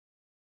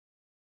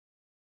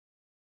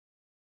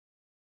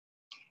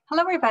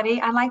Hello, everybody.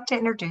 I'd like to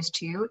introduce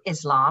to you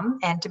Islam.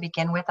 And to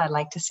begin with, I'd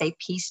like to say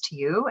peace to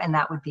you, and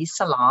that would be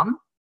salam,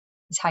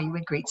 is how you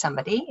would greet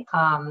somebody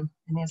in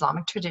the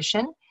Islamic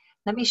tradition.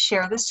 Let me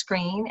share the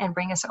screen and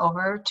bring us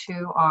over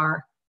to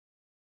our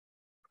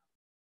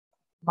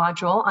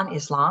module on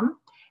Islam.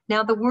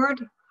 Now, the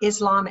word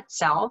Islam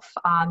itself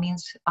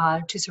means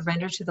to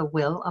surrender to the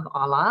will of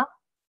Allah.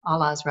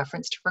 Allah is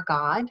referenced for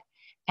God.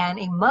 And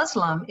a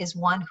Muslim is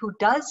one who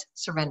does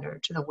surrender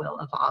to the will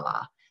of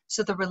Allah.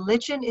 So the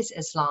religion is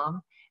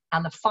Islam,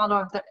 and the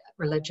follower of the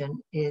religion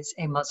is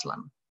a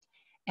Muslim.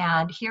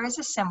 And here is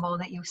a symbol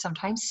that you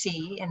sometimes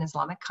see in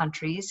Islamic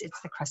countries.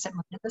 It's the crescent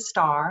moon and the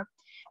star.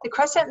 The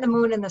crescent, the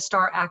moon, and the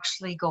star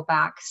actually go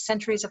back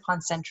centuries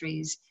upon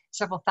centuries,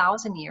 several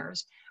thousand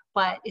years.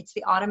 But it's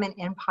the Ottoman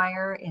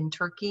Empire in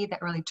Turkey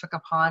that really took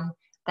upon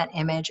that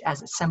image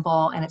as a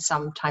symbol, and it's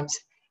sometimes,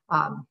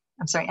 and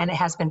it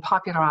has been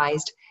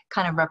popularized,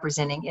 kind of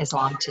representing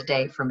Islam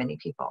today for many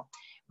people.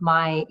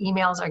 My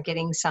emails are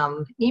getting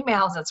some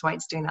emails, that's why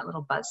it's doing that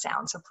little buzz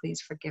sound, so please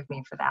forgive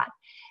me for that.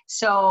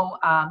 So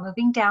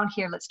moving down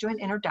here, let's do an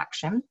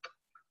introduction.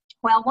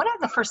 Well, one of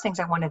the first things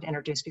I wanted to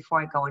introduce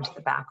before I go into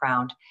the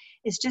background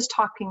is just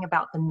talking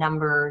about the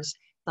numbers,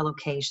 the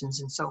locations,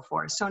 and so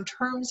forth. So in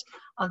terms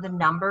of the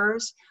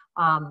numbers,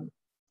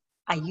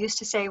 I used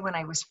to say when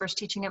I was first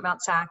teaching at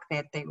Mount SAC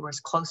that they were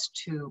close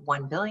to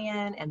 1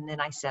 billion, and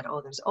then I said,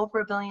 oh, there's over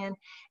a billion,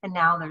 and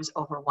now there's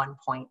over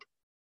 1.5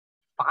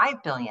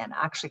 billion,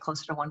 actually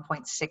closer to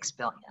 1.6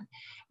 billion.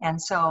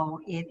 And so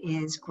it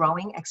is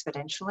growing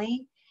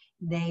exponentially.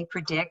 They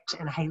predict,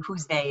 and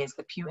who's they is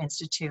the Pew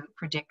Institute,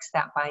 predicts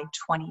that by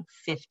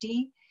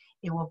 2050,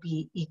 it will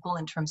be equal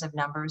in terms of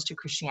numbers to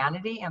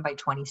Christianity, and by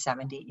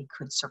 2070, it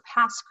could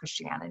surpass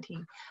Christianity.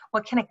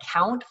 What can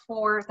account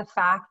for the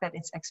fact that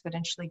it's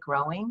exponentially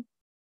growing?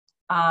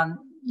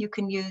 You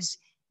can use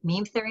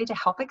meme theory to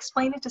help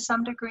explain it to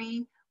some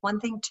degree.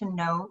 One thing to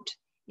note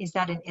is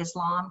that in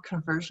Islam,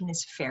 conversion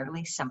is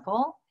fairly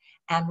simple.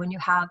 And when you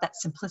have that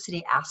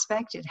simplicity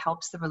aspect, it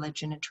helps the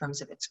religion in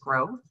terms of its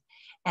growth.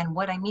 And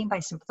what I mean by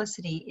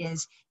simplicity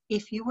is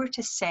if you were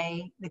to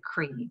say the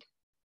creed,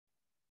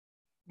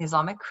 the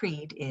Islamic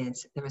creed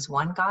is there is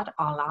one God,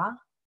 Allah,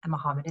 and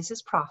Muhammad is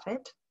his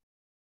prophet.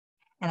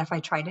 And if I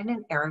tried it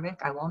in Arabic,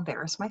 I will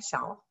embarrass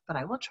myself, but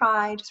I will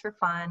try just for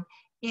fun.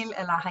 Il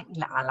ilaha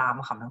illa Allah,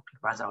 Muhammad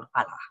Rasul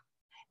Allah.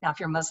 Now, if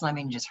you're Muslim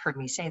and you just heard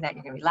me say that,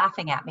 you're going to be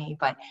laughing at me,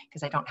 but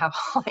because I don't have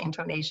all the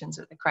intonations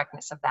or the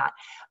correctness of that.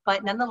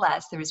 But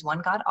nonetheless, there is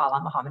one God, Allah,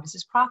 Muhammad is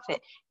his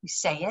prophet. You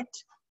say it,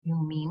 you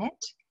mean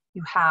it,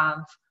 you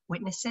have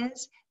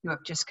witnesses, you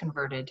have just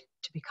converted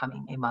to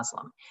becoming a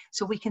Muslim.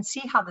 So we can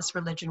see how this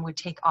religion would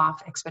take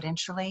off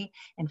exponentially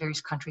in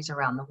various countries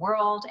around the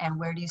world. And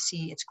where do you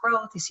see its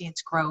growth? You see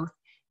its growth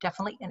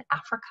definitely in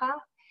Africa.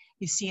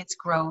 You see its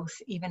growth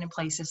even in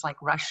places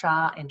like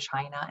Russia and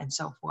China and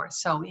so forth.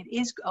 So it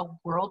is a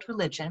world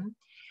religion.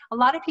 A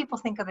lot of people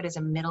think of it as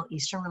a Middle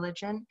Eastern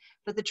religion,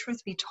 but the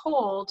truth be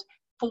told,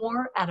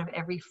 4 out of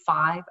every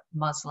 5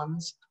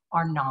 Muslims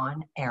are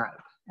non-Arab.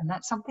 And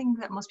that's something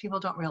that most people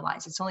don't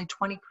realize. It's only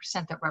 20%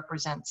 that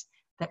represents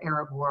the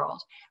Arab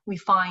world. We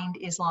find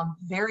Islam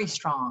very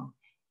strong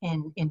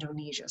in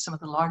Indonesia. Some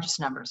of the largest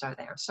numbers are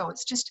there. So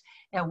it's just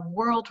a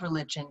world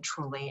religion,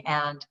 truly.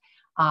 And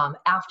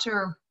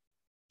after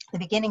the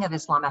beginning of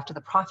Islam, after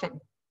the Prophet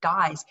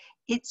dies,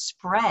 it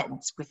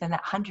spreads within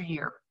that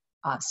 100-year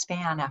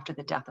span after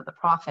the death of the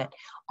Prophet,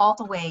 all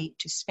the way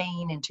to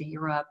Spain and to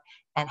Europe,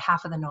 and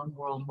half of the known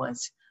world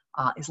was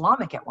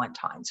Islamic at one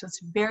time. So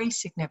it's very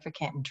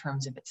significant in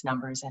terms of its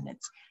numbers and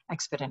its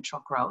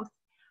exponential growth.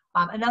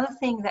 Another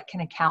thing that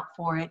can account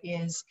for it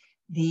is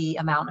the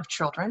amount of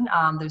children.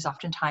 There's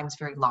oftentimes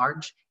very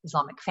large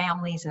Islamic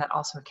families, and that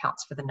also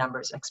accounts for the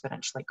numbers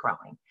exponentially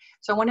growing.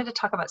 So I wanted to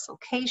talk about its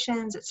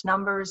locations, its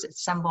numbers,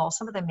 its symbols,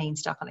 some of the main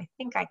stuff, and I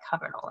think I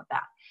covered all of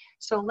that.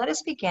 So let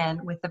us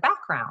begin with the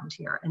background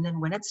here, and then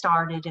when it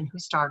started and who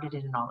started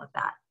it and all of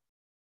that.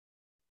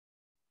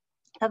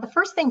 Now, the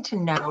first thing to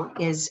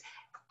note is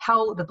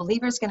how the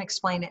believers can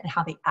explain it and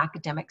how the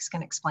academics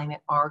can explain it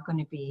are going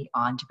to be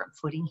on different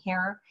footing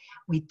here.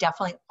 We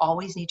definitely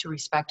always need to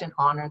respect and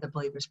honor the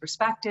believer's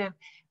perspective,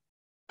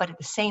 but at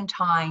the same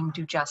time,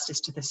 do justice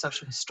to the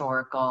social,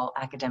 historical,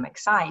 academic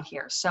side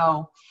here.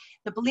 So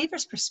the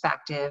believer's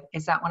perspective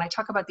is that when I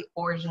talk about the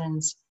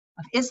origins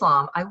of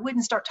Islam, I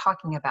wouldn't start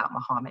talking about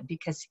Muhammad,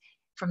 because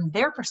from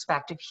their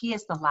perspective, he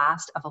is the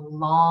last of a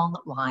long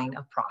line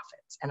of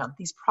prophets. And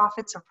these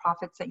prophets are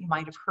prophets that you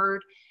might have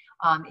heard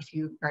if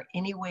you are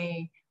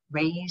anyway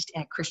raised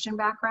in a Christian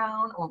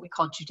background, or what we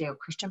call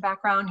Judeo-Christian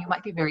background, you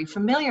might be very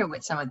familiar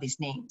with some of these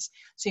names.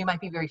 So you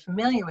might be very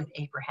familiar with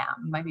Abraham.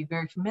 You might be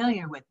very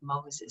familiar with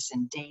Moses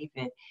and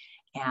David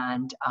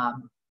and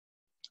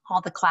all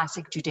the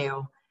classic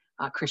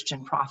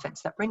Judeo-Christian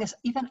prophets that bring us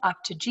even up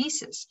to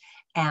Jesus.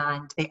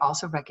 And they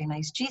also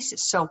recognize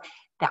Jesus. So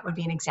that would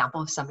be an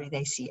example of somebody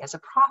they see as a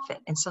prophet.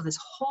 And so this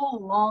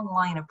whole long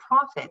line of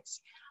prophets,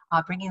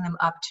 bringing them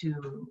up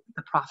to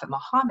the Prophet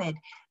Muhammad,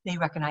 they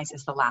recognize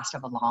as the last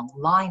of a long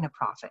line of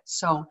prophets.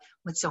 So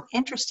what's so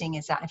interesting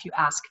is that if you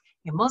ask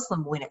a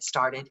Muslim, when it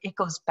started, it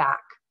goes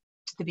back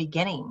to the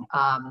beginning.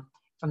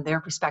 From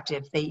their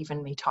perspective, they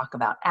even may talk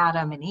about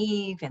Adam and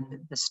Eve and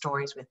the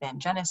stories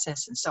within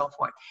Genesis and so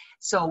forth.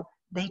 So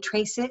they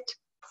trace it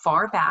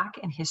far back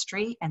in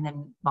history, and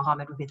then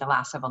Muhammad would be the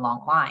last of a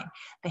long line.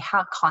 They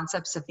have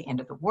concepts of the end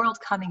of the world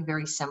coming,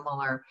 very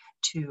similar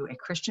to a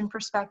Christian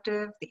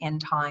perspective. The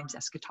end times,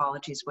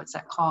 eschatology is what's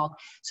that called.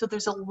 So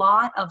there's a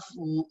lot of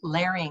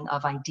layering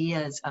of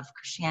ideas of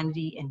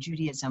Christianity and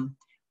Judaism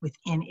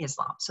within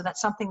Islam. So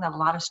that's something that a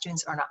lot of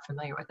students are not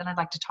familiar with. And I'd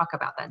like to talk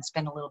about that and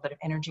spend a little bit of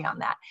energy on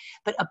that.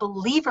 But a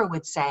believer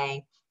would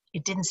say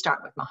it didn't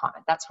start with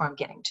Muhammad. That's where I'm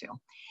getting to.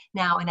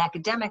 Now, an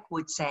academic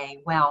would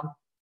say, well,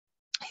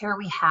 here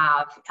we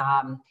have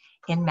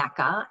in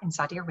Mecca, in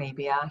Saudi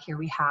Arabia, here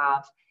we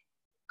have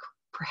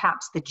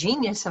perhaps the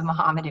genius of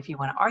Muhammad, if you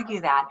want to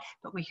argue that,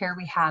 but here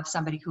we have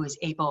somebody who is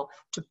able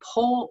to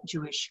pull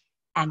Jewish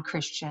and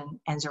Christian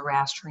and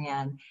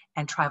Zoroastrian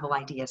and tribal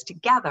ideas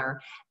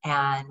together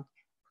and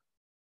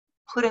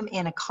put them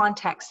in a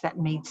context that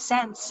made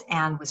sense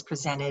and was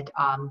presented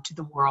to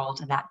the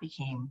world, and that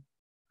became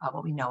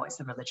what we know as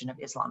the religion of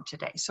Islam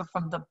today. So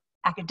from the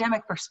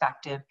academic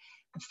perspective,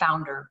 the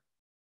founder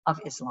of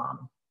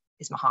Islam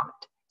is Muhammad.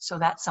 So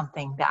that's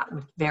something that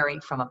would vary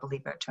from a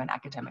believer to an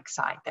academic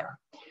side there.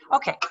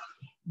 Okay,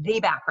 the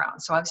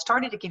background. So I've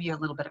started to give you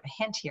a little bit of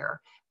a hint here,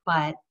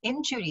 but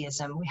in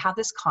Judaism, we have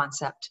this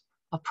concept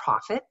of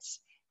prophets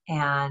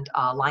and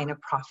a line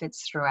of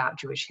prophets throughout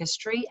Jewish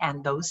history,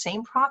 and those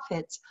same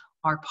prophets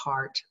are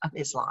part of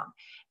Islam.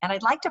 And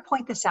I'd like to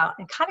point this out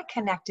and kind of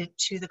connect it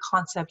to the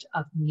concept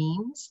of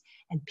memes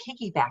and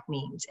piggyback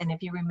memes. And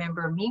if you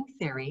remember meme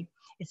theory,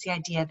 it's the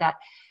idea that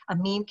a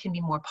meme can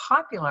be more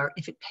popular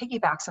if it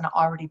piggybacks on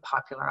already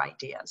popular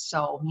ideas.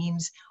 So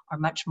memes are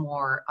much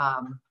more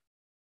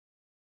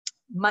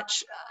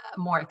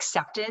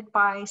accepted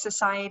by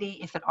society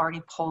if it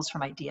already pulls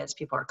from ideas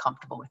people are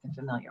comfortable with and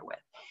familiar with.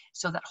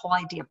 So that whole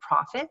idea of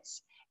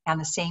prophets, and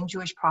the same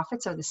Jewish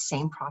prophets are the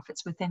same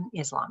prophets within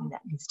Islam.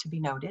 That needs to be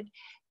noted.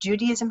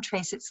 Judaism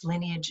traces its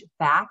lineage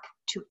back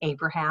to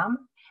Abraham,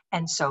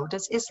 and so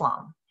does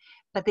Islam.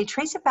 But they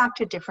trace it back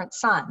to different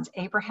sons.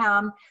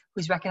 Abraham,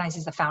 who's recognized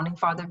as the founding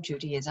father of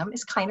Judaism,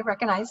 is kind of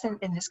recognized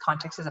in this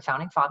context as a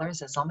founding father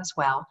of Islam as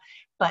well,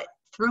 but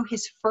through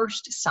his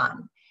first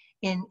son.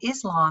 In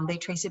Islam, they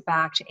trace it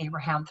back to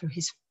Abraham through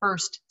his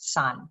first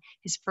son.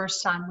 His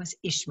first son was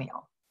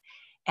Ishmael.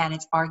 And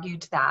it's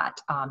argued that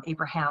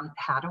Abraham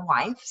had a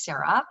wife,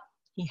 Sarah.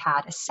 He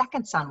had a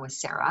second son with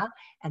Sarah,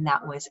 and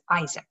that was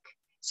Isaac.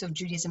 So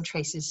Judaism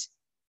traces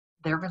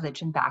their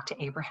religion back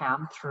to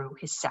Abraham through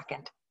his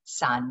second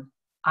son,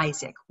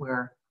 Isaac,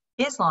 where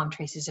Islam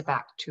traces it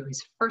back to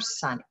his first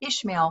son,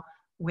 Ishmael,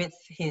 with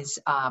his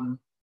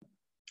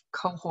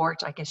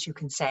cohort, I guess you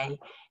can say,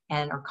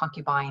 or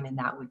concubine, and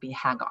that would be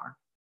Hagar.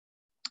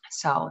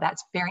 So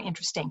that's very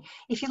interesting.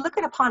 If you look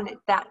upon it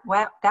that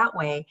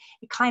way,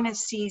 it kind of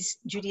sees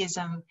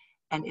Judaism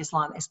and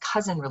Islam as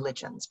cousin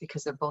religions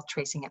because they're both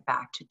tracing it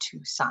back to two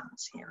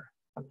sons here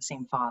from the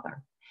same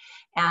father.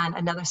 And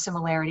another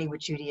similarity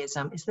with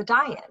Judaism is the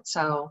diet.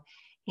 So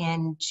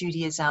in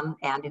Judaism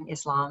and in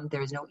Islam,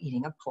 there is no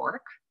eating of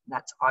pork.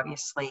 That's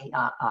obviously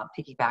a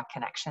piggyback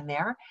connection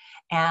there.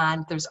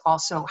 And there's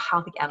also how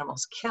the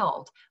animal's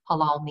killed.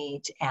 Halal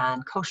meat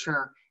and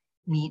kosher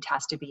meat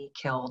has to be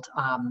killed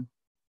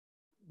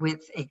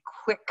with a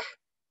quick,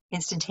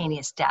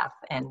 instantaneous death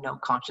and no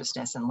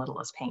consciousness and little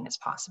as pain as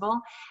possible.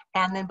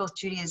 And then both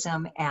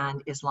Judaism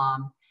and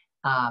Islam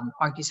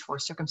argues for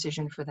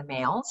circumcision for the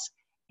males.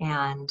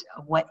 And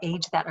what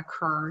age that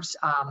occurs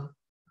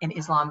in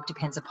Islam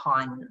depends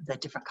upon the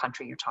different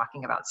country you're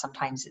talking about.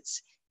 Sometimes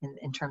it's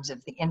in terms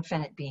of the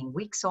infant being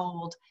weeks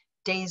old,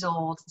 days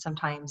old.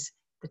 Sometimes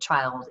the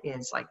child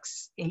is like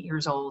 8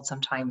 years old.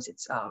 Sometimes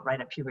it's right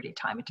at puberty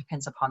time. It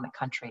depends upon the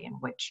country in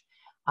which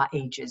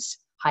age is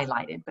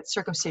highlighted, but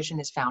circumcision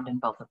is found in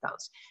both of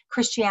those.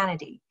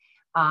 Christianity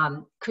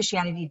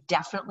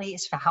definitely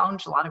is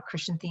found. A lot of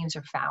Christian themes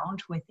are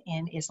found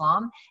within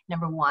Islam.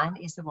 Number one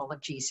is the role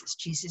of Jesus.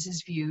 Jesus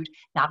is viewed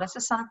not as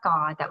the Son of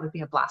God. That would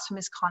be a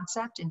blasphemous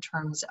concept in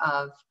terms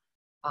of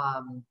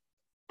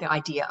the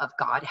idea of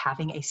God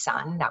having a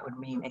son. That would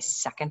mean a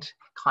second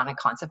kind of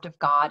concept of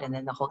God, and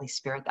then the Holy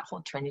Spirit. That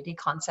whole Trinity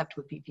concept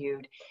would be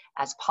viewed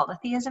as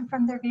polytheism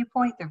from their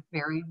viewpoint. They're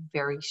very,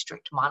 very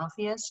strict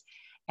monotheists.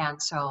 And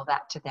so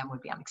that to them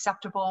would be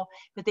unacceptable.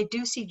 But they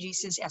do see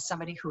Jesus as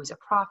somebody who is a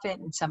prophet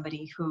and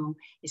somebody who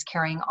is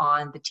carrying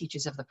on the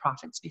teachings of the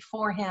prophets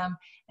before him,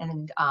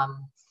 and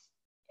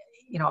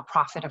a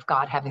prophet of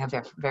God having a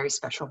very, very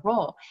special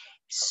role.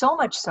 So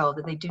much so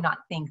that they do not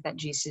think that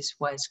Jesus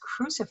was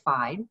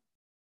crucified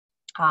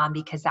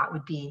because that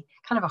would be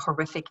kind of a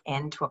horrific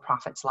end to a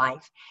prophet's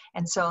life.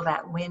 And so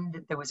that when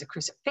there was a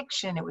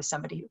crucifixion, it was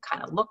somebody who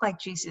kind of looked like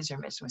Jesus or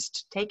was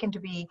taken to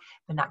be,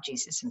 but not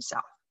Jesus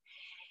himself.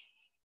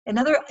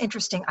 Another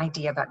interesting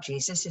idea about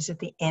Jesus is at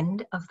the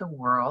end of the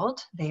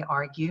world, they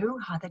argue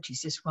that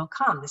Jesus will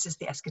come. This is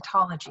the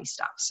eschatology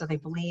stuff. So they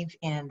believe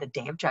in the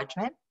day of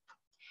judgment.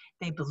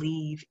 They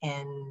believe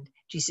in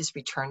Jesus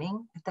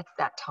returning at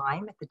that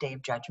time, at the day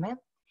of judgment.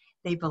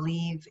 They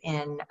believe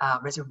in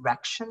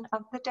resurrection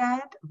of the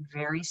dead,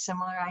 very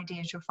similar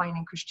ideas you'll find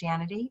in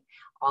Christianity.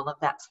 All of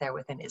that's there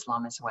within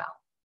Islam as well.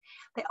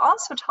 They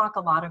also talk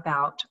a lot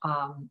about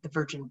the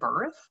virgin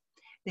birth.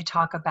 They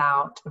talk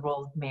about the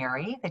role of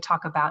Mary. They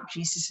talk about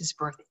Jesus's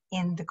birth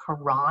in the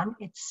Quran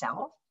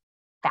itself.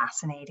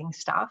 Fascinating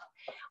stuff.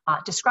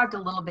 Described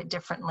a little bit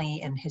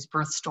differently in his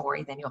birth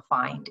story than you'll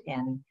find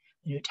in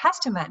the New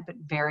Testament, but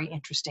very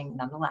interesting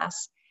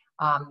nonetheless.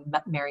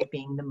 Mary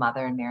being the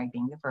mother and Mary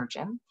being the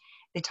virgin.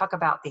 They talk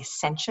about the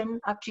ascension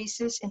of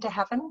Jesus into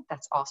heaven.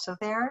 That's also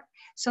there.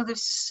 So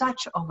there's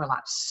such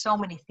overlap, so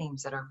many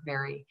themes that are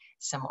very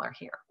similar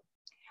here.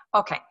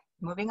 Okay,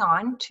 moving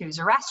on to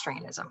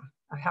Zoroastrianism.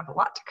 I have a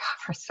lot to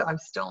cover, so I'm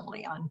still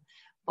only on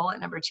bullet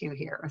number 2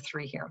 here, or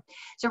 3 here.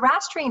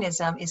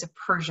 Zoroastrianism is a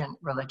Persian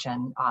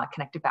religion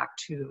connected back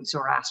to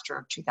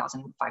Zoroaster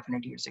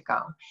 2,500 years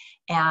ago.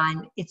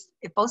 And it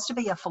boasts to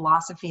be a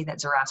philosophy that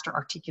Zoroaster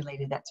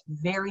articulated that's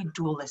very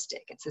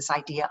dualistic. It's this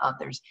idea of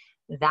there's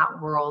that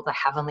world, the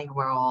heavenly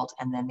world,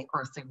 and then the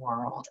earthly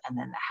world, and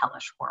then the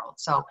hellish world.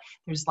 So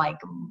there's like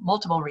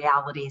multiple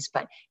realities,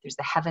 but there's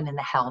the heaven and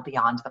the hell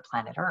beyond the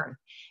planet Earth.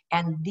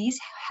 And these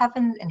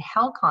heaven and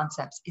hell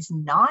concepts is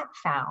not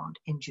found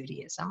in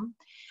Judaism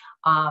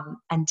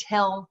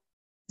until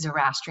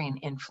Zoroastrian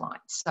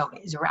influence. So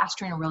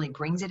Zoroastrian really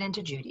brings it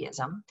into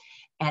Judaism,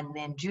 and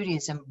then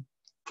Judaism,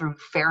 through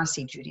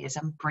Pharisee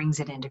Judaism, brings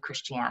it into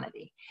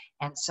Christianity.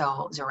 And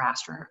so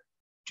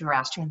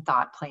Zoroastrian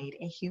thought played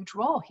a huge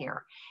role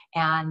here.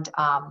 And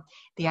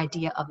the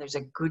idea of there's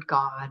a good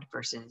God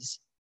versus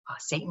a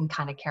Satan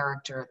kind of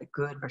character, the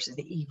good versus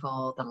the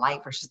evil, the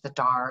light versus the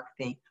dark,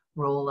 the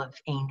role of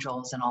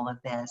angels and all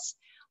of this,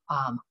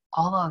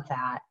 all of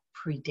that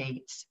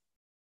predates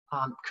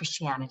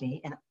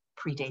Christianity and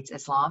predates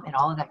Islam, and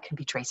all of that can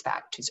be traced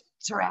back to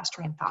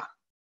Zoroastrian thought.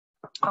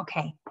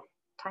 Okay,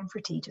 time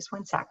for tea, just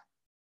one sec.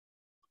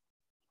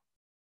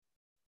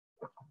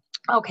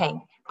 Okay,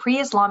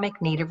 pre-Islamic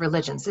native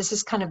religions. This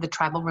is kind of the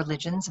tribal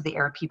religions of the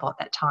Arab people at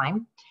that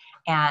time.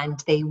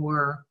 And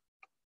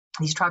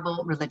these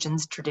tribal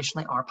religions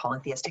traditionally are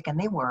polytheistic, and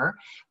they were,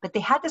 but they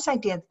had this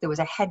idea that there was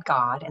a head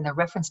god, and the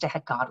reference to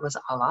head god was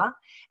Allah.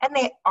 And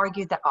they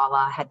argued that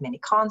Allah had many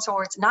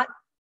consorts, not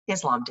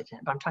Islam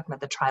didn't, but I'm talking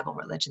about the tribal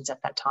religions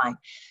at that time.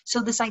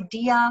 So this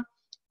idea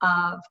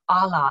of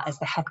Allah as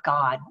the head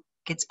god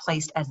gets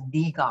placed as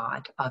the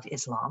god of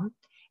Islam.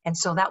 And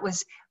so that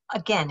was,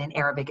 again, in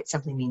Arabic, it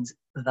simply means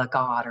the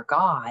god or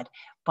God.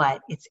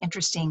 But it's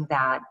interesting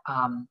that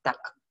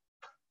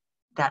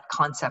that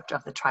concept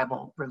of the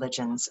tribal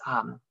religions,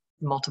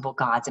 multiple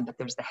gods, but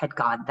there's the head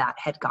god. That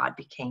head god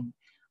became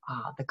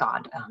the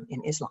god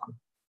in Islam.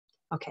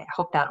 Okay, I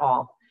hope that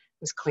all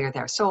was clear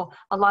there. So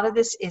a lot of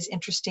this is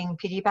interesting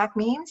piggyback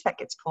means that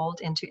gets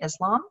pulled into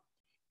Islam.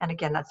 And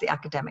again, that's the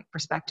academic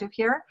perspective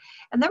here.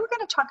 And then we're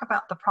going to talk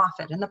about the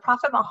Prophet and the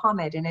Prophet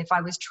Muhammad. And if I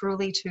was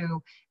truly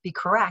to be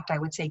correct, I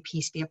would say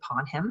peace be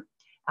upon him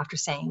after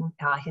saying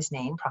his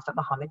name, Prophet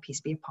Muhammad, peace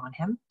be upon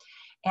him.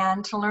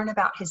 And to learn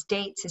about his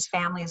dates, his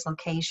family, his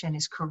location,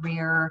 his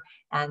career,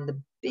 and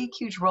the big,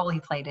 huge role he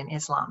played in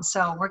Islam.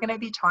 So we're going to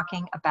be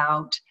talking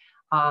about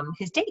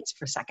his dates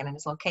for a second and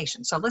his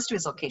location. So let's do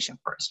his location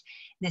first.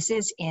 This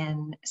is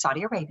in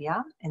Saudi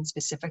Arabia, and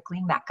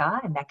specifically Mecca.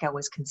 And Mecca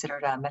was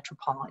considered a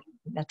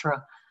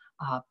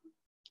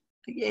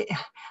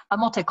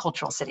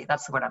multicultural city.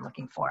 That's the word I'm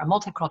looking for. A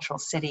multicultural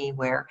city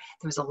where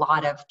there was a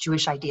lot of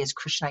Jewish ideas,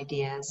 Christian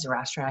ideas,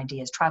 Zoroastrian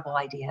ideas, tribal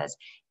ideas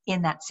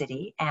in that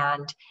city.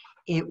 And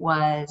it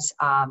was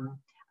a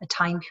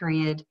time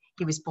period.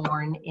 He was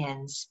born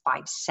in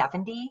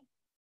 570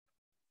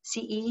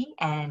 CE,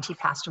 and he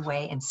passed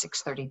away in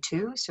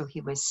 632, so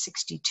he was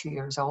 62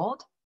 years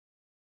old.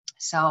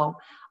 So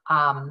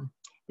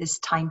this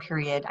time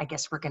period, I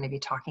guess we're going to be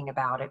talking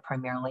about it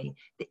primarily.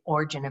 The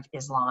origin of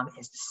Islam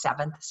is the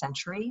 7th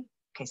century,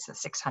 okay, so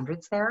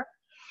 600s there.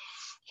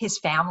 His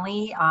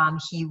family,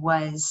 he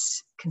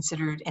was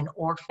considered an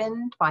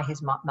orphan by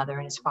his mother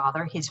and his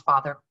father. His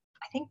father,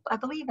 I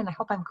believe, and I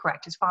hope I'm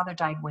correct, his father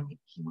died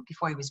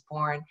before he was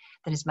born,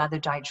 then his mother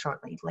died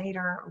shortly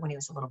later when he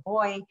was a little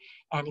boy,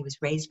 and he was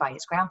raised by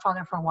his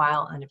grandfather for a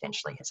while and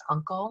eventually his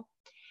uncle.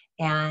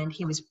 And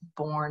he was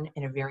born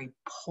in a very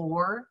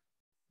poor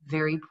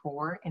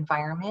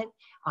environment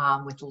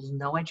with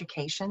no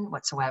education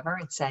whatsoever.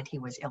 It said he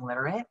was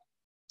illiterate,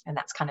 and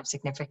that's kind of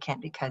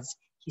significant because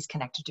he's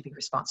connected to be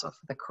responsible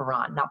for the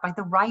Quran, not by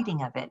the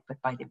writing of it,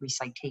 but by the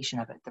recitation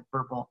of it, the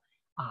verbal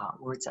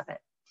words of it.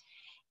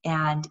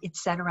 And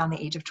it's said around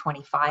the age of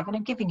 25, and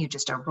I'm giving you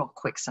just a real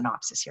quick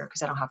synopsis here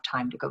because I don't have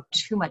time to go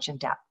too much in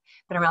depth,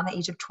 but around the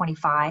age of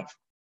 25,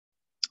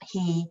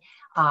 he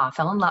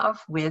fell in love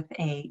with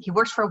he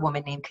worked for a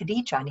woman named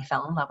Khadija, and he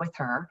fell in love with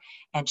her,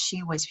 and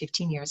she was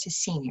 15 years his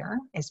senior,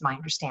 is my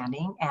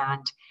understanding.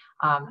 And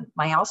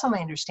my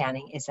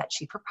understanding is that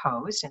she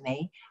proposed, and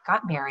they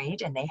got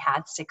married, and they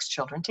had 6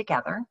 children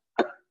together.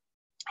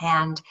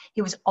 And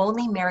he was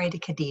only married to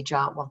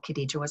Khadija while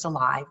Khadija was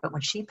alive, but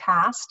when she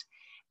passed,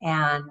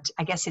 And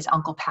I guess his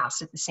uncle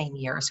passed at the same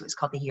year, so it was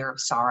called the year of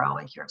sorrow,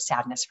 a year of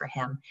sadness for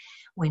him.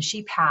 When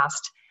she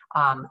passed,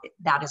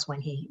 that is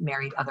when he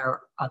married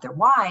other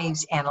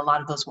wives, and a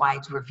lot of those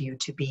wives were viewed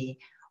to be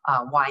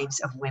wives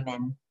of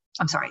women.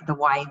 I'm sorry, the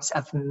wives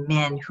of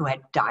men who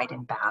had died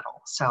in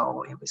battle.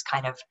 So it was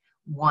kind of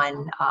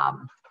one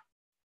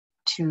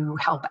to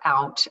help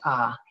out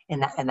in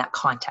that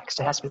context.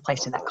 It has to be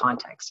placed in that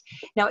context.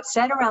 Now, it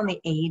said around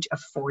the age of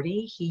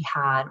 40, he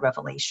had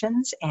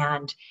revelations,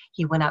 and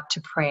he went up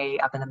to pray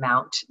up in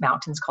the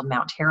mountains called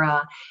Mount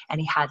Hera, and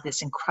he had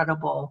this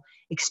incredible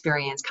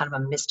experience, kind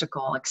of a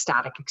mystical,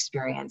 ecstatic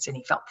experience, and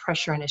he felt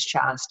pressure in his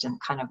chest and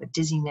kind of a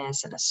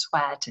dizziness and a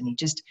sweat, and he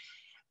just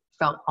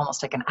felt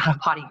almost like an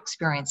out-of-body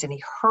experience, and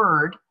he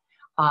heard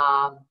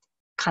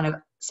kind of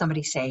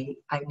somebody say,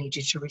 I need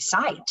you to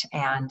recite,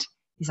 and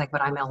he's like,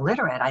 but I'm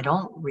illiterate. I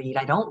don't read.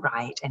 I don't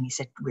write. And he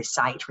said,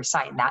 recite,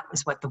 recite. And that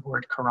is what the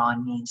word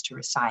Quran means, to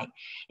recite.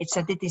 It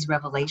said that these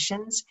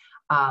revelations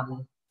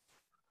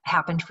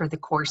happened for the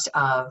course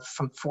of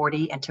from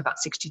 40 and to about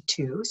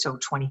 62, so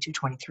 22,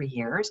 23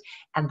 years.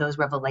 And those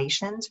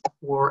revelations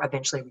were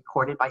eventually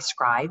recorded by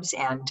scribes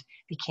and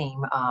became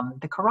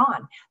the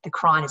Quran. The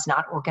Quran is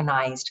not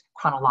organized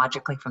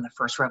chronologically from the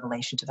first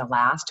revelation to the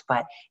last,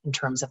 but in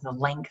terms of the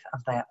length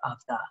of the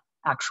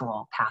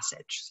actual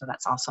passage. So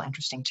that's also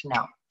interesting to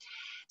know.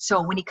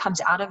 So when he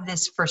comes out of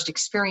this first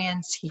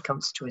experience, he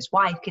goes to his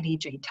wife,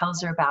 Khadija, he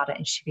tells her about it,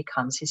 and she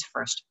becomes his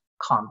first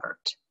convert.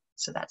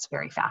 So that's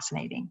very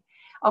fascinating.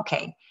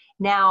 Okay,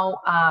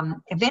 now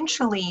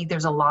eventually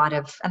there's a lot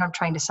of, and I'm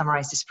trying to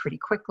summarize this pretty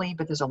quickly,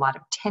 but there's a lot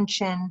of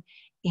tension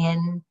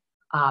in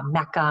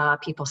Mecca.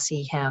 People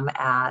see him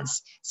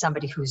as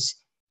somebody who's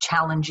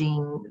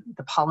challenging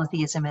the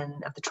polytheism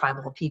of the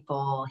tribal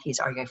people. He's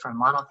arguing from a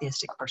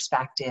monotheistic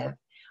perspective.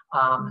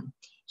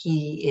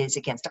 He is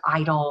against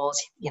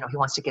idols. You know, he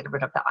wants to get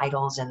rid of the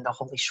idols in the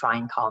holy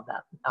shrine called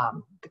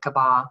the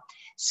Kaaba.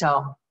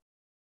 So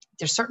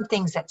there's certain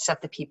things that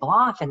set the people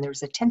off, and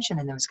there's a tension,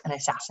 and there was an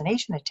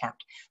assassination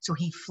attempt. So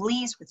he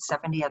flees with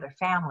 70 other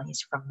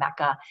families from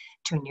Mecca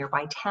to a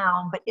nearby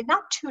town, but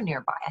not too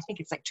nearby. I think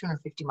it's like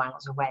 250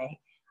 miles away,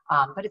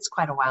 but it's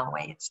quite a while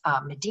away. It's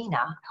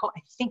Medina.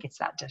 I think it's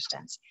that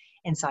distance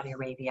in Saudi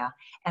Arabia.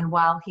 And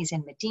while he's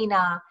in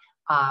Medina,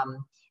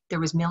 there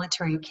was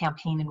military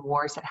campaign and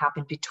wars that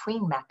happened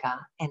between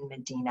Mecca and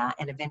Medina,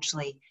 and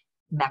eventually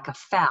Mecca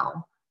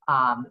fell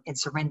and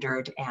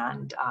surrendered,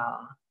 and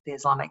the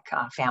Islamic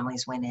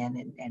families went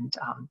in, and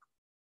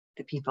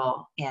the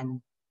people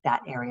in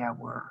that area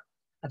were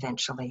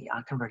eventually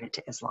converted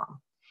to Islam.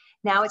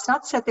 Now, it's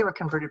not said they were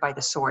converted by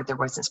the sword. There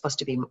was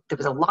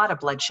a lot of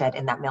bloodshed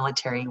in that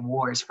military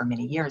wars for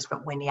many years,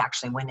 but when he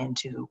actually went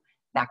into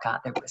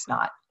Mecca, there was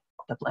not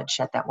the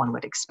bloodshed that one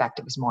would expect.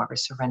 It was more of a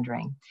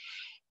surrendering.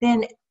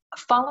 Then,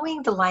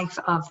 following the life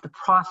of the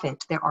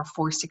prophet, there are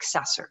 4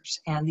 successors,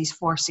 and these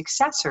 4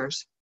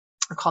 successors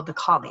are called the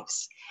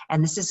caliphs.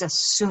 And this is a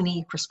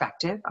Sunni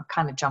perspective. I'm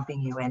kind of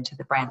jumping you into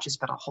the branches,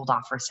 but I'll hold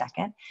off for a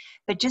second.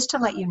 But just to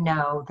let you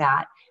know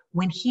that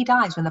when he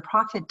dies, when the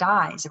prophet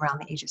dies around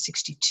the age of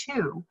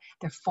 62,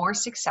 there are 4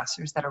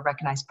 successors that are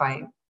recognized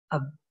by a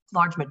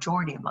large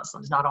majority of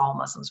Muslims. Not all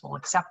Muslims will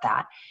accept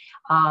that.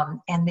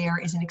 And there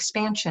is an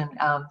expansion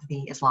of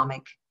the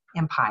Islamic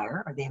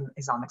empire, or the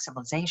Islamic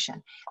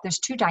civilization. There's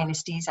 2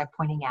 dynasties I'm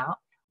pointing out.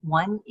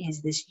 One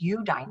is this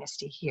Yu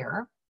dynasty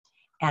here.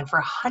 And for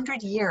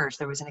 100 years,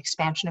 there was an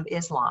expansion of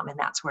Islam, and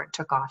that's where it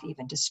took off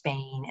even to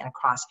Spain and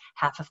across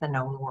half of the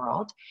known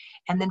world.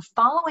 And then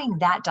following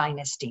that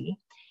dynasty,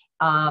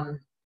 the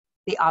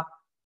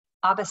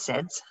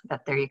Abbasids,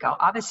 there you go,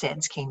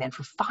 Abbasids came in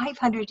for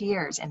 500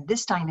 years, and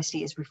this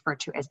dynasty is referred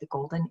to as the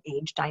Golden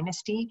Age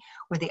dynasty,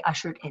 where they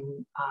ushered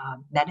in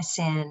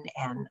medicine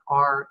and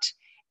art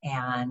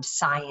and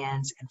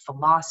science and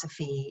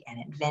philosophy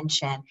and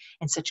invention,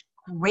 and such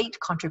great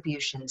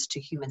contributions to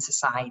human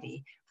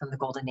society from the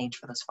Golden Age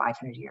for those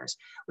 500 years.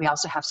 We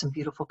also have some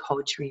beautiful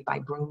poetry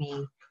by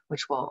Rumi,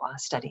 which we'll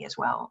study as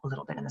well a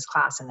little bit in this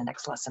class in the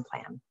next lesson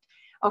plan.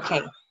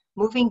 Okay,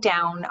 moving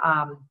down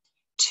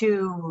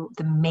to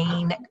the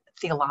main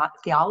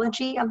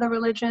theology of the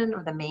religion,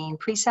 or the main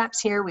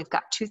precepts here, we've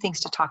got 2 things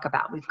to talk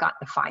about. We've got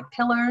the 5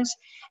 pillars,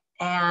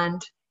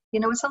 and you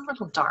know, it's a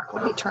little dark.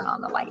 Let me turn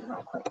on the light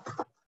real quick.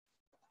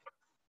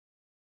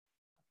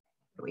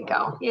 Here we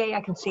go. Yay,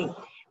 I can see.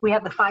 We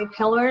have the 5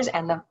 pillars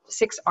and the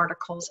 6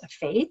 articles of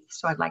faith.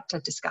 So I'd like to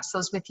discuss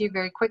those with you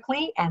very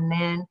quickly, and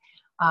then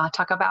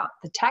talk about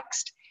the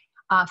text,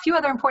 a few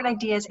other important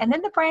ideas, and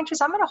then the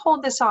branches. I'm going to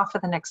hold this off for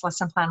the next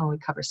lesson plan when we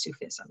cover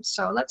Sufism.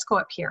 So let's go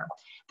up here.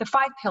 The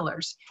 5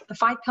 pillars. The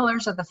 5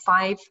 pillars are the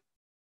 5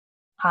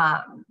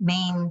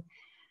 main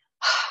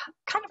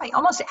kind of like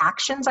almost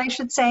actions, I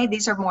should say.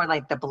 These are more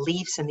like the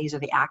beliefs, and these are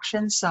the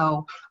actions.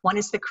 So one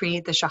is the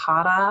creed, the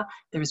Shahada.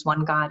 There is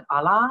one God,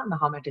 Allah.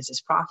 Muhammad is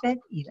his prophet.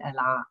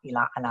 Allah,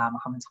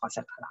 Muhammad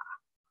Allah.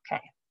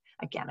 Okay.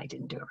 Again, I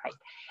didn't do it right.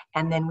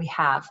 And then we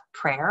have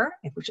prayer,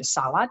 which is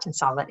Salat. And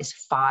Salat is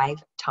 5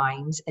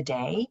 times a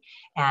day.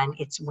 And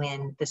it's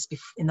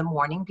in the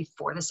morning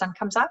before the sun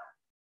comes up.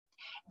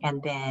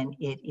 and then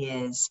it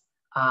is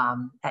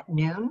at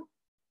noon,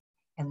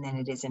 and then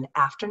it is in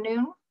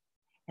afternoon,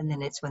 and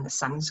then it's when the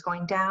sun is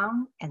going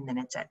down, and then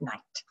it's at night,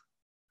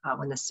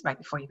 right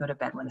before you go to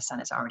bed when the sun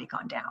has already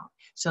gone down.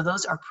 So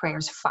those are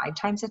prayers 5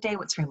 times a day.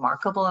 What's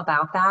remarkable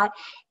about that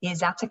is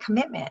that's a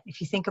commitment. If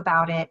you think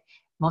about it,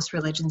 most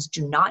religions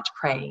do not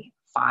pray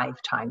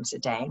 5 times a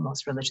day.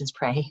 Most religions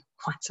pray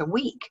once a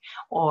week,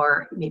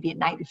 or maybe at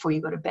night before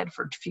you go to bed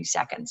for a few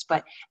seconds.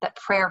 But that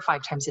prayer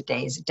 5 times a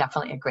day is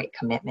definitely a great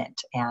commitment,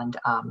 and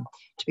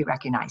to be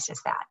recognized as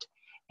that.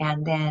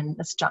 And then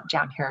let's jump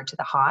down here to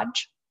the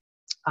Hajj.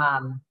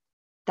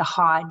 The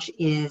Hajj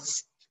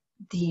is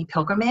the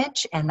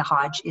pilgrimage, and the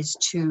Hajj is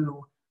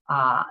to,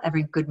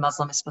 every good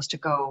Muslim is supposed to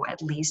go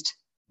at least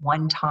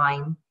one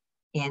time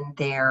in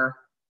their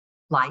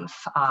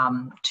life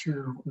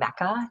to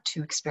Mecca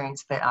to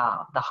experience the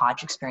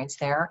Hajj experience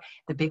there.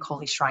 The big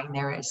holy shrine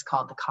there is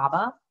called the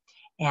Kaaba,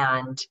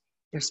 and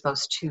they're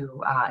supposed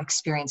to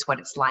experience what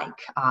it's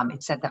like.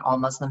 It's said that all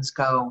Muslims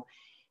go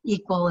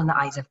equal in the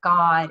eyes of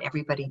God.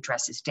 Everybody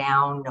dresses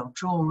down, no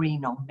jewelry,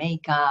 no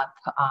makeup,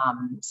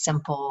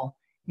 simple,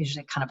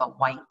 usually kind of a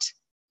white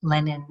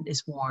linen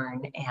is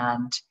worn,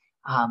 and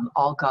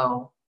all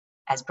go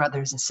as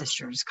brothers and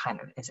sisters,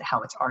 kind of is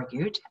how it's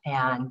argued.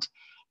 And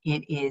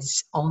it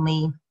is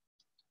only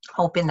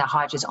open, the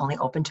Hajj is only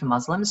open to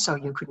Muslims, so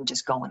you couldn't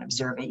just go and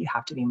observe it. You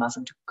have to be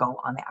Muslim to go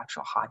on the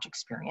actual Hajj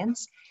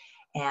experience.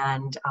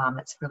 And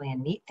that's really a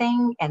neat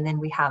thing. And then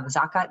we have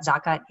Zakat.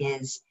 Zakat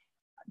is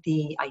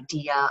the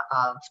idea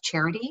of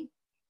charity,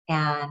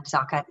 and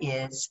Zakat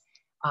is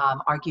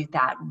argued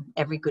that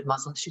every good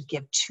Muslim should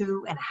give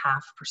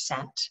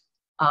 2.5%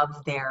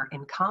 of their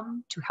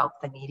income to help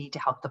the needy, to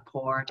help the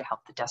poor, to help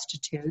the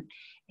destitute.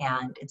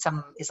 And in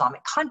some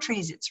Islamic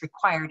countries, it's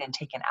required and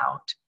taken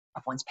out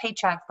of one's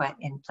paycheck, but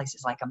in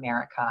places like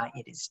America,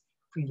 it is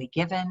freely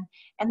given.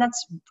 And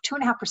that's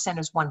 2.5%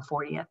 is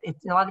 1/40th.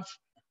 It's a lot of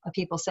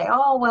people say,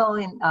 oh, well,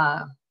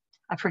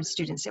 I've heard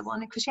students say,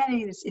 well, in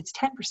Christianity, it's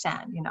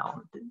 10%, you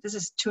know, this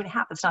is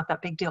 2.5, it's not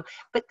that big deal.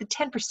 But the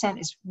 10%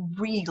 is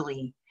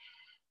really,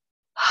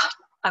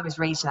 I was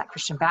raised in that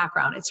Christian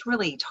background. It's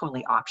really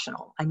totally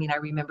optional. I mean, I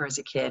remember as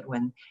a kid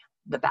when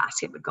the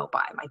basket would go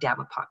by, my dad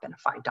would pop in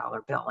a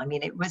 $5 bill. I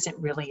mean, it wasn't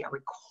really a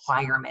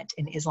requirement.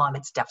 In Islam,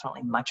 it's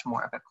definitely much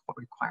more of a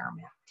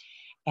requirement.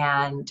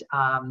 And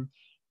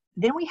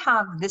then we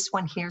have this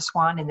one here,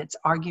 Swan, and it's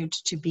argued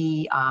to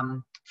be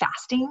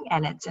fasting,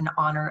 and it's in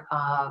honor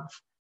of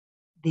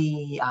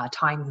the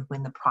time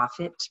when the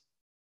Prophet,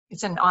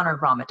 it's in honor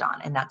of Ramadan,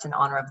 and that's in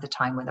honor of the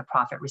time when the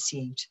Prophet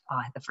received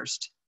the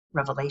first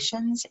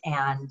revelations.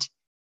 And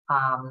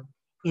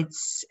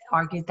it's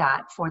argued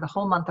that for the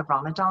whole month of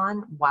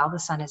Ramadan, while the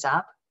sun is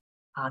up,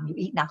 you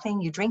eat nothing,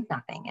 you drink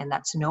nothing, and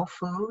that's no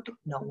food,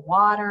 no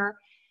water,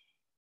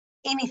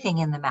 anything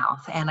in the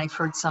mouth. And I've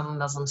heard some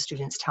Muslim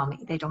students tell me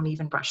they don't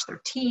even brush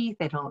their teeth,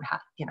 they don't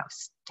have, you know,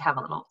 have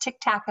a little tic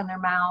tac in their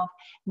mouth.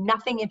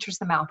 Nothing enters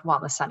the mouth while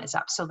the sun is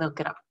up. So they'll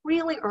get up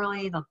really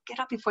early, they'll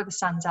get up before the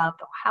sun's up,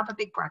 they'll have a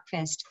big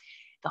breakfast,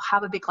 they'll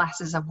have a big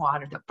glasses of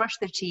water, they'll brush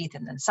their teeth,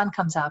 and then the sun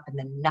comes up, and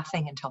then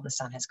nothing until the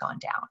sun has gone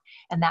down.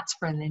 And that's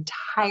for an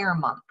entire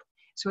month.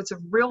 So it's a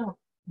real,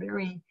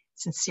 very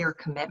sincere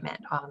commitment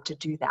to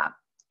do that.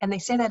 And they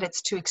say that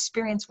it's to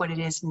experience what it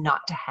is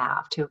not to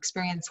have, to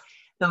experience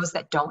those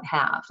that don't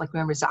have. Like,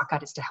 remember,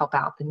 Zakat is to help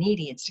out the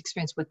needy. It's to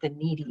experience what the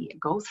needy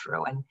go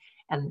through,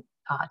 and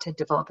to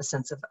develop a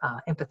sense of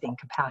empathy and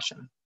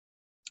compassion.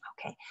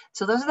 Okay,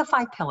 so those are the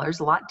 5 pillars,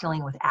 a lot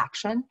dealing with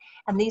action.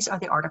 And these are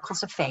the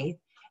articles of faith.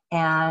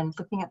 And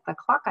looking at the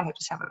clock, I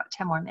just have about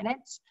 10 more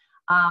minutes.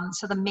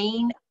 So the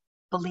main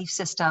belief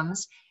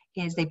systems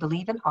is they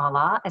believe in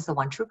Allah as the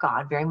one true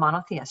God, very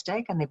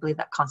monotheistic, and they believe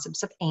that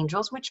concepts of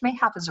angels, which may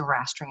have a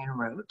Zoroastrian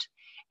root.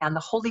 And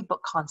the holy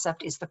book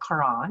concept is the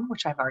Quran,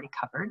 which I've already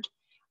covered.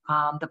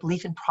 The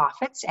belief in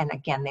prophets, and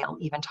again, they'll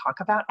even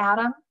talk about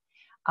Adam,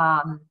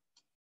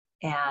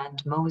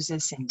 and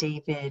Moses, and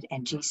David,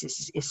 and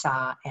Jesus,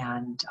 Isa,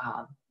 and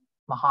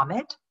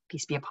Muhammad,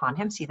 peace be upon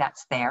him. See,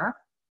 that's there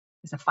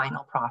as a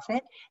final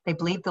prophet. They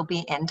believe there'll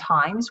be end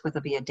times, where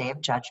there'll be a day of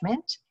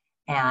judgment,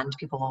 and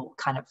people will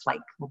kind of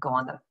like, will go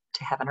on to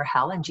heaven or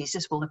hell, and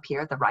Jesus will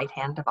appear at the right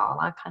hand of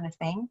Allah, kind of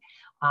thing.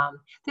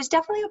 There's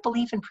definitely a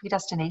belief in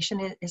predestination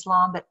in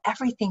Islam, that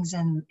everything's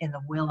in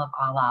the will of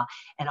Allah,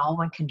 and all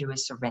one can do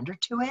is surrender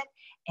to it.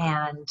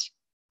 And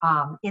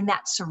in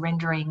that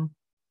surrendering,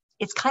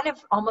 it's kind of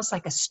almost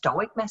like a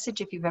Stoic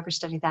message, if you've ever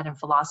studied that in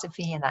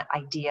philosophy, and that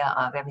idea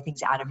of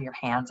everything's out of your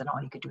hands and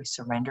all you could do is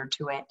surrender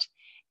to it.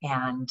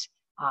 And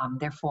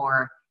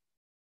therefore,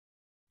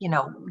 you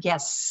know,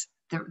 yes,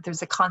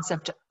 there's a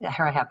concept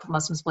here I have.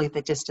 Muslims believe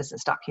that this doesn't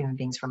stop human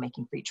beings from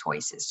making free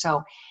choices.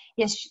 So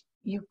yes,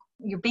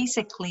 you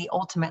basically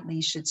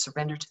ultimately should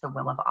surrender to the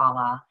will of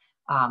Allah.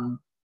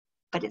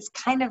 But it's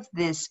kind of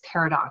this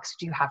paradox: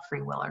 do you have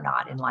free will or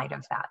not in light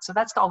of that? So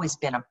that's always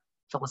been a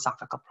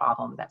philosophical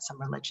problem that some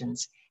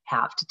religions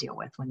have to deal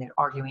with when they're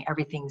arguing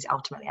everything's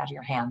ultimately out of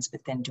your hands,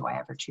 but then do I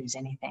ever choose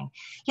anything?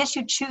 Yes,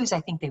 you choose,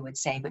 I think they would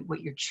say, but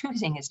what you're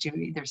choosing is to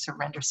either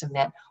surrender,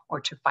 submit, or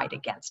to fight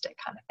against it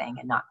kind of thing,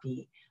 and not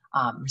be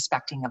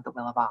respecting of the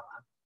will of Allah.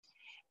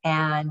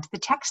 And the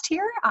text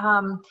here,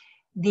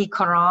 the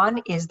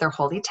Quran is their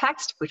holy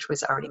text, which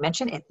was already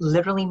mentioned. It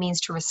literally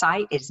means to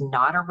recite. It is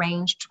not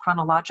arranged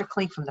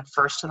chronologically from the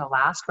first to the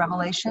last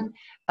revelation,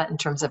 but in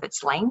terms of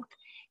its length.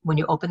 When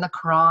you open the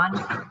Quran,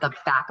 the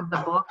back of the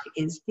book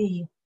is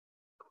the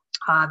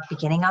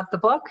beginning of the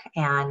book,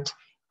 and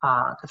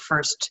the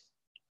first,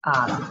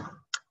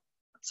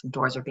 some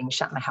doors are being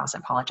shut in my house, I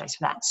apologize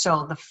for that.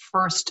 So the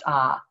first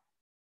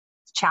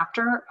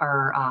chapter,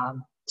 or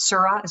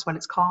surah is what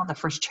it's called, the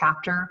first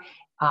chapter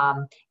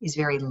is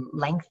very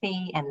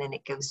lengthy, and then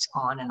it goes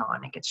on and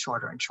on. It gets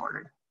shorter and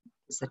shorter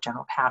is the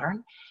general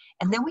pattern.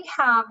 And then we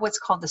have what's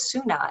called the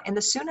Sunnah, and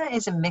the Sunnah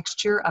is a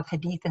mixture of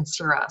Hadith and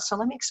Sirah. So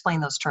let me explain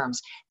those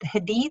terms. The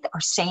Hadith are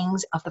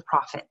sayings of the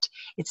Prophet.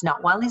 It's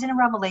not while he's in a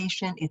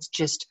revelation, it's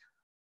just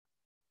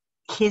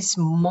his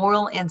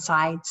moral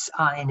insights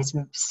and his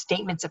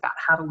statements about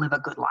how to live a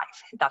good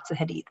life. That's the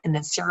Hadith. And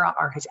then Sirah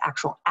are his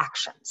actual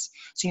actions.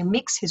 So you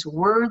mix his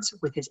words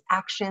with his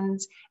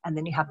actions, and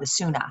then you have the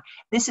Sunnah.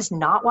 This is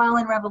not while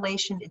in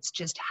revelation, it's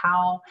just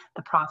how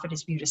the Prophet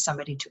is viewed as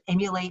somebody to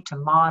emulate, to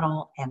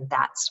model, and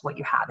that's what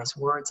you have, his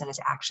words and his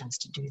actions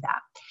to do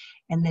that.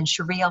 And then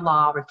Sharia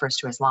law refers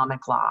to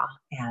Islamic law,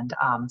 and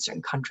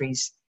certain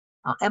countries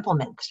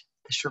implement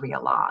the Sharia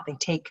law. They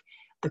take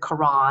the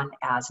Quran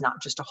as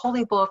not just a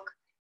holy book,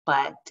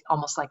 but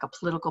almost like a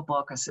political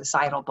book, a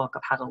societal book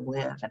of how to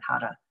live and how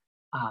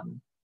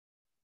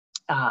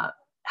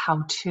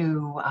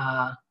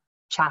to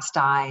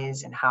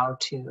chastise and how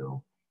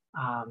to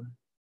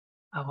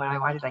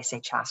why did I say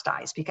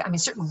chastise? Because I mean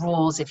certain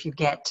rules. If you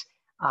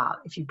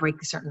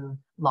break certain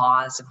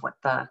laws of what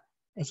the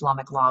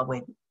Islamic law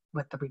would,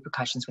 what the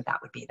repercussions with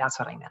that would be. That's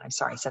what I meant. I'm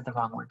sorry, I said the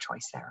wrong word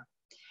choice there.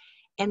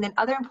 And then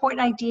other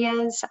important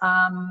ideas.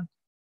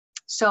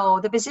 So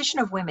the position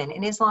of women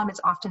in Islam,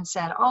 it's often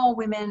said, oh,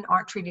 women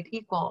aren't treated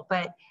equal.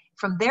 But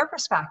from their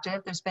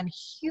perspective, there's been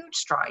huge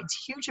strides,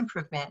 huge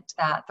improvement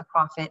that the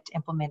Prophet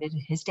implemented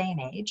in his day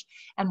and age.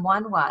 And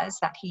one was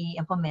that he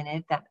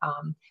implemented that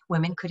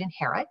women could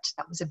inherit.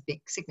 That was a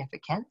big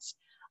significance,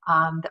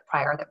 that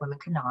prior that women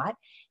could not.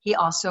 He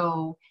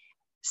also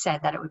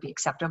said that it would be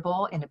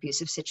acceptable in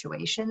abusive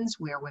situations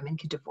where women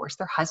could divorce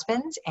their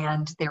husbands,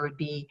 and there would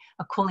be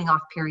a cooling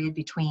off period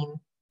between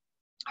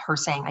her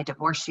saying, I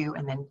divorce you,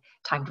 and then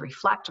time to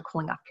reflect, a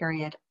cooling off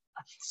period,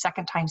 a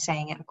second time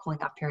saying it, a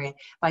cooling off period.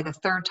 By the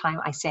third time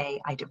I say,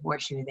 I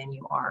divorce you, then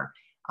you are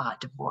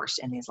divorced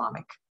in the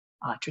Islamic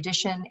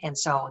tradition. And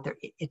so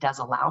it does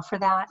allow for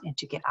that and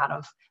to get out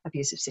of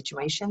abusive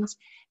situations.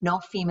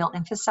 No female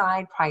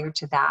infanticide. Prior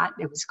to that,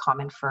 it was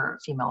common for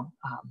female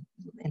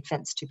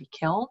infants to be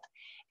killed.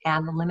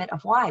 And the limit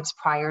of wives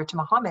prior to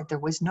Muhammad, there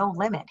was no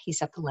limit. He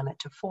set the limit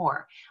to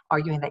 4,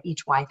 arguing that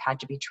each wife had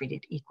to be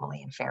treated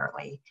equally and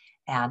fairly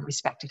and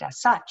respected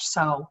as such.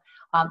 So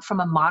from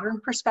a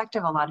modern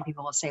perspective, a lot of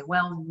people will say,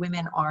 well,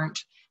 women aren't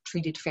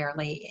treated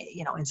fairly,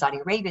 you know, in Saudi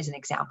Arabia as an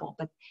example,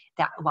 but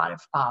that a lot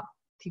of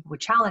people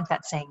would challenge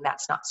that, saying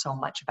that's not so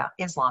much about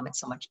Islam,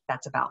 it's so much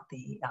that's about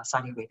the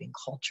Saudi Arabian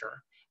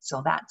culture.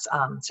 So that's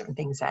certain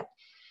things that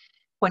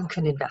one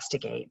could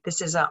investigate.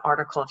 This is an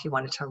article if you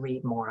wanted to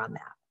read more on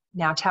that.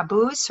 Now,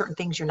 taboos, certain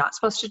things you're not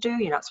supposed to do.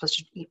 You're not supposed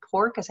to eat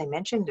pork, as I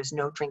mentioned. There's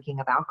no drinking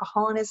of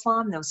alcohol in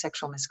Islam, no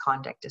sexual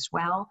misconduct as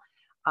well.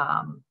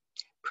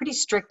 Pretty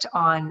strict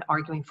on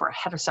arguing for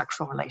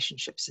heterosexual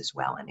relationships as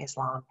well in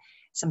Islam.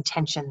 Some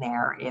tension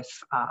there if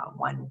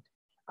one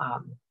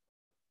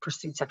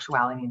pursued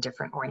sexuality in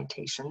different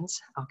orientations,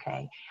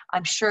 okay?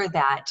 I'm sure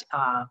that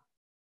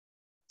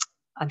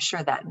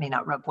may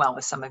not rub well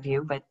with some of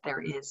you, but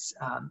there is,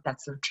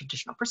 that's the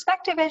traditional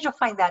perspective, as you'll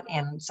find that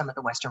in some of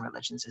the Western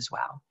religions as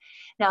well.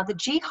 Now, the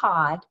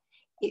jihad,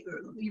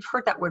 you've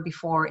heard that word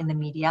before in the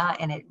media,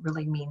 and it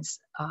really means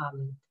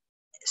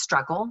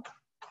struggle.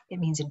 It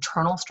means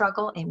internal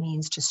struggle. It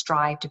means to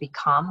strive to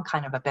become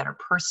kind of a better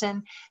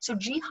person. So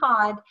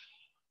jihad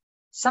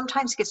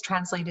sometimes gets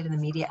translated in the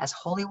media as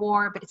holy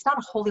war, but it's not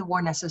a holy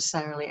war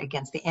necessarily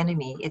against the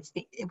enemy. It's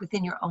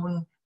within your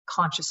own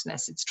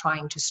consciousness. It's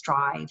trying to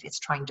strive. It's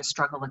trying to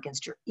struggle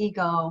against your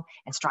ego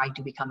and strive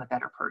to become a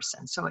better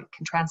person. So it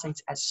can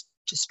translate as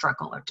to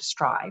struggle or to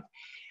strive.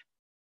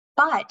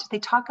 But they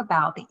talk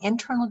about the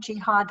internal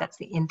jihad, that's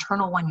the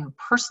internal one you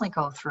personally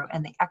go through,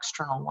 and the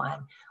external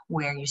one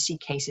where you see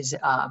cases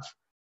of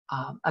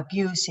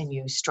abuse and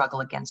you struggle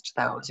against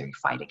those or you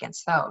fight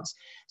against those.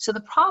 So the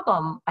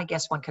problem, I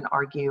guess one can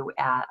argue,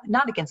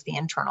 not against the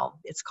internal,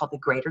 it's called the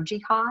greater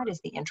jihad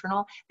is the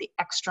internal. The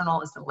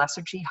external is the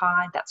lesser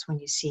jihad. That's when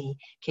you see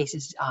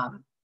cases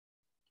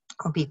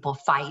where people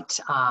fight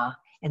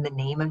in the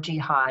name of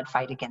jihad,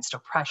 fight against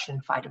oppression,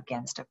 fight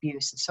against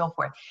abuse and so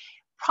forth.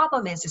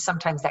 Problem is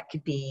sometimes that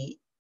could be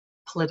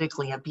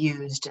politically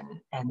abused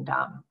and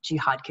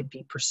jihad could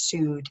be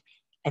pursued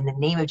in the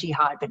name of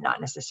jihad, but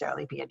not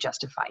necessarily be a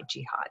justified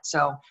jihad.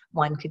 So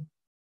one could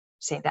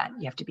say that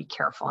you have to be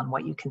careful on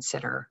what you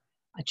consider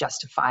a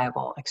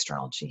justifiable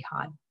external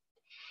jihad.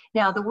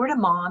 Now, the word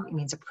imam, it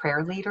means a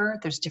prayer leader.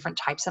 There's different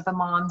types of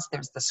imams.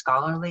 There's the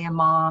scholarly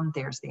imam.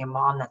 There's the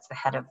imam that's the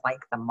head of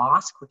like the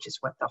mosque, which is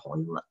what the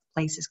holy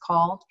place is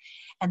called.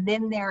 And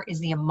then there is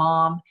the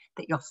imam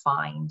that you'll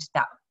find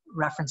that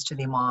reference to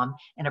the imam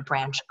in a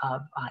branch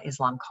of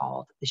Islam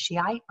called the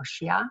Shiite or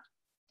Shia.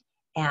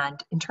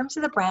 And in terms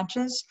of the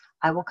branches,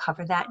 I will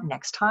cover that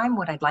next time.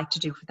 What I'd like to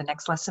do for the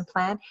next lesson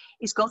plan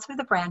is go through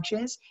the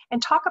branches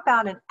and talk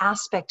about an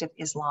aspect of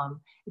Islam.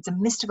 It's a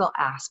mystical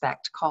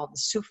aspect called the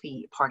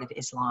Sufi part of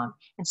Islam.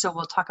 And so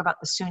we'll talk about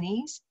the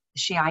Sunnis, the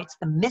Shiites,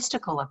 the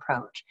mystical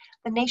approach,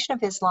 the Nation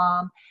of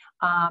Islam,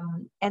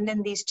 and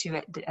then these two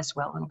as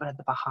well, a little bit of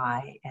the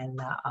Baha'i and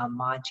the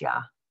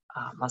Ahmadiyya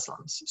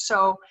Muslims.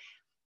 So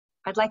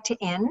I'd like to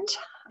end.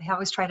 I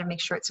always try to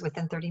make sure it's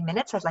within 30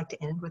 minutes. I'd like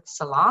to end with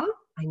salam.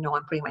 I know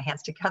I'm putting my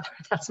hands together.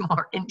 That's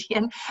more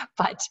Indian,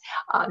 but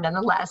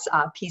nonetheless,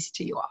 peace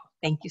to you all.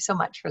 Thank you so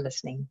much for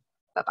listening.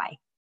 Bye-bye.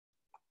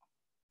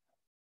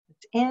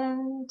 Let's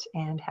end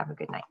and have a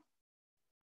good night.